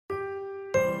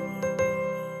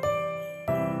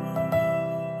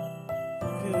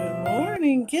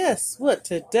morning. Guess what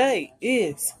today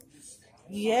is?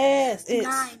 Yes, it's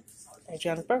 9.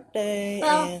 Adrianna's birthday.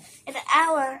 Well, and in an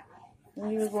hour.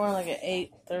 he was born like at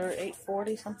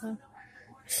 8:40 something.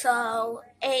 So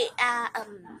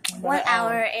 1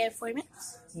 hour and 40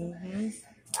 minutes.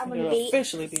 I'm gonna be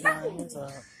officially be 9 years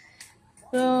old.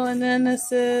 So, and then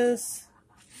this is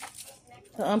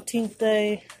the umpteenth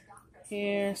day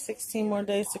here. 16 more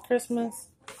days to Christmas.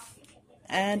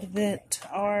 Advent,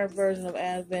 our version of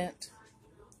Advent.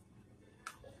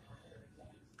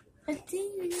 What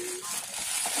did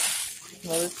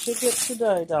you get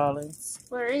today, darlings?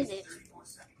 Where is it?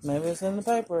 Maybe it's in the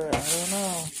paper. I don't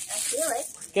know. I feel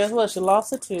it. Guess what? She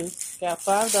lost a tooth. Got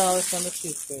 $5 from the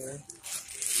tooth fairy.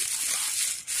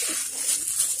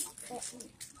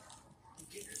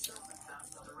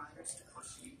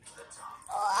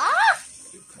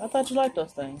 I thought you liked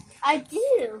those things. I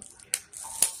do.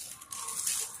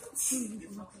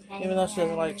 Even though she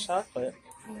doesn't like chocolate.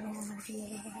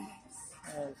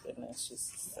 Oh goodness, she's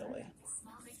silly.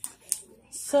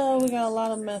 So we got a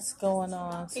lot of mess going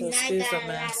on. So she's a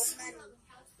mess.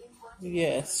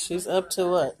 Yes, she's up to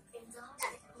what?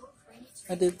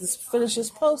 I did finish this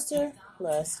poster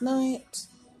last night.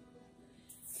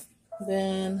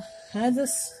 Then I had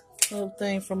this little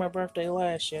thing for my birthday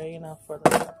last year, you know, for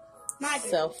the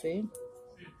selfie.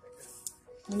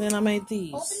 And then I made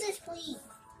these. Open this, please.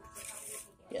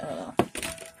 Yeah.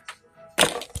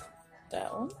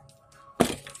 That one.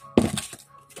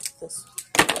 This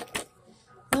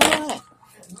one. Alright.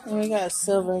 And we got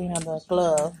silver, you know, the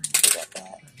glove. We got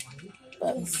that.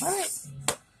 But, alright.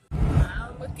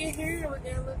 Look at here. We're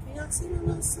gonna look. Y'all see the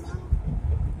little snow?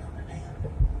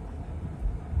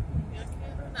 Y'all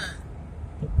can or not?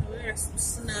 There's some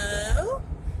snow.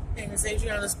 And it's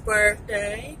Adrianna's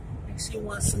birthday. And she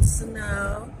wants some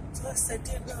snow. So I said,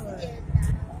 dear Lord,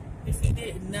 if you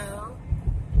didn't know,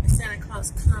 Santa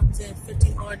Claus comes in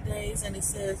 50 more days and he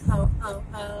says, ho, ho,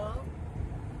 ho.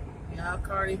 Y'all,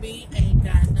 Cardi B ain't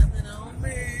got nothing on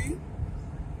me.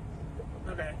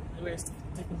 Okay, we're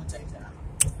taking my tape out.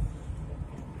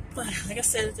 But like I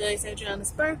said, today's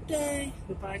Adrianna's birthday.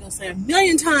 We're probably gonna say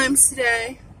 1,000,000 times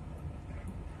today.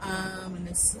 And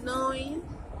it's snowing.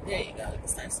 There you go. You can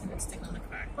start seeing it sticking on the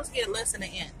car. It's supposed to get less than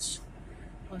an inch.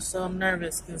 So I'm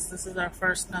nervous because this is our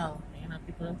first snow. You know,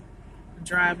 people are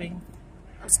driving.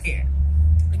 I'm scared.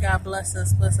 But God bless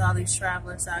us, bless all these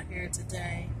travelers out here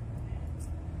today.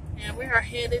 And we are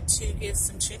headed to get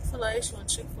some Chick-fil-A. She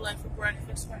wants Chick-fil-A for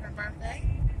breakfast for her birthday.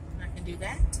 And I can do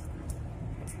that.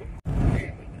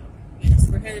 There we go. Yes,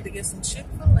 we're headed to get some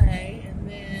Chick-fil-A. And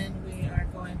then we are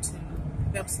going to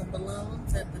pick up some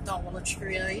balloons at the Dollar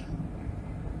Tree.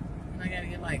 And I got to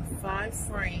get like 5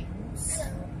 frames.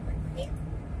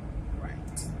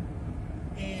 Right.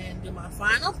 And do my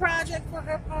final project for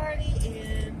her party.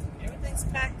 And everything's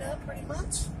packed up pretty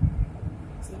much.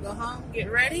 So go home, get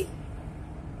ready.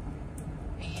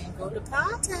 And go to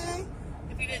party.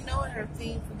 If you didn't know it, her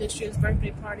theme for this year's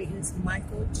birthday party is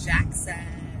Michael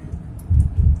Jackson.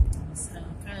 So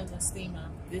kind of this theme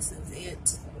of this is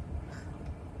it.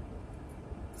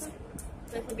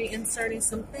 Definitely be inserting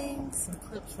some things, some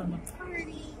clips from the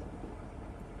party.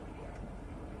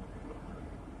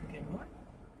 Okay, what?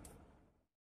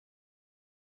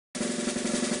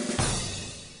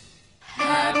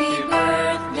 Happy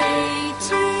birthday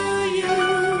to you.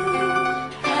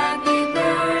 Happy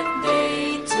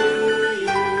birthday to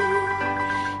you.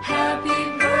 Happy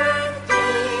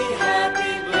birthday,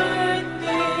 happy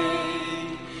birthday.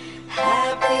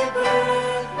 Happy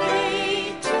birthday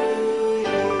to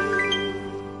you.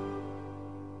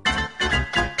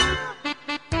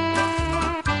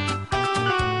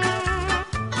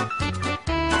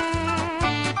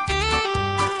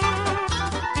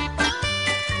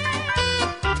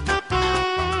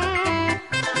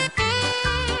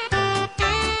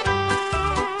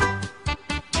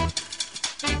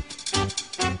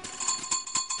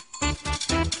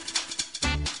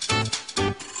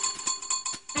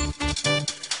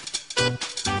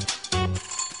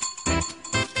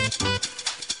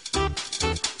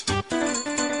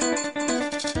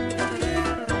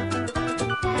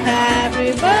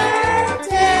 Happy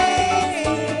birthday,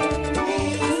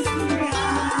 Adrianna.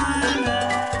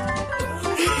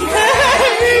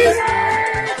 Happy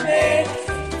birthday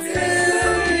to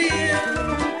you.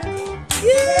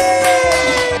 Yay!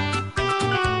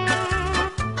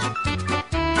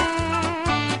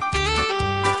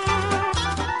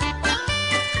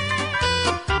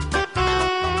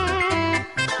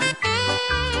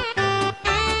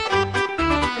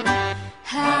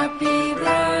 Happy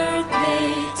birthday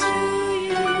to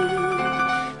you.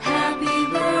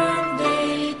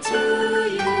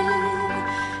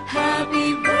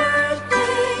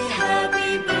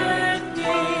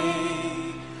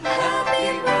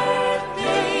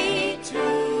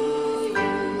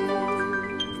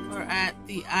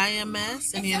 the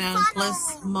IMS,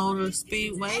 Indianapolis Motor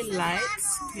Speedway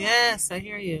lights. Yes, I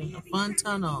hear you. A fun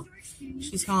tunnel.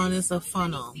 She's calling this a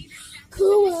funnel.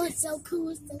 Cool, it's so cool.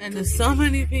 It's so And there's so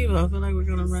many people. I feel like we're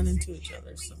gonna run into each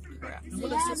other. So crap. And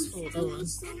what is this fool doing?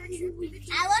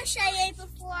 I wish I ate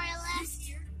before I left.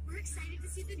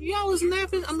 Y'all was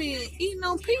napping. I mean, eating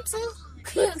on pizza.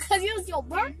 Because it was your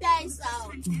birthday,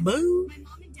 so. Boo.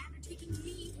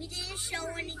 We didn't show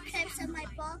any clips of my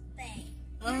birthday.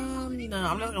 No,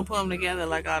 I'm not gonna put them together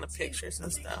like all the pictures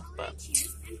and stuff. But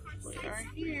we are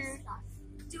here.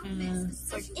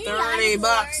 It's like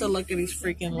 $30 to look at these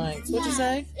freaking lights. What'd you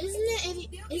say? Isn't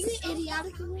it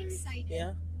idiotic?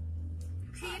 Yeah.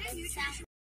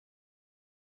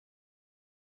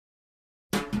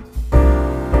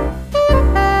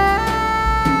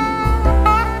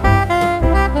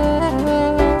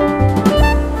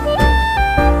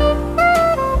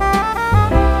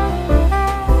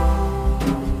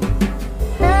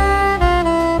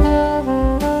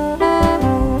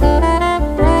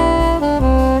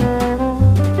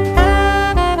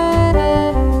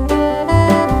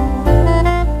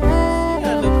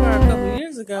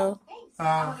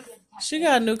 She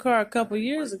got a new car a couple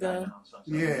years ago.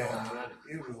 Yeah,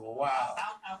 it was wild.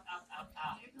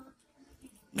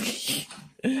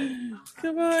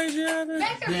 Come on, Adrianna.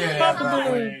 Yeah, Pop the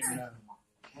balloon.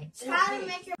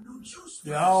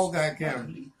 They all got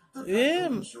cameras. Yeah,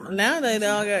 nowadays they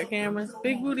all got cameras.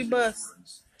 Big booty bus.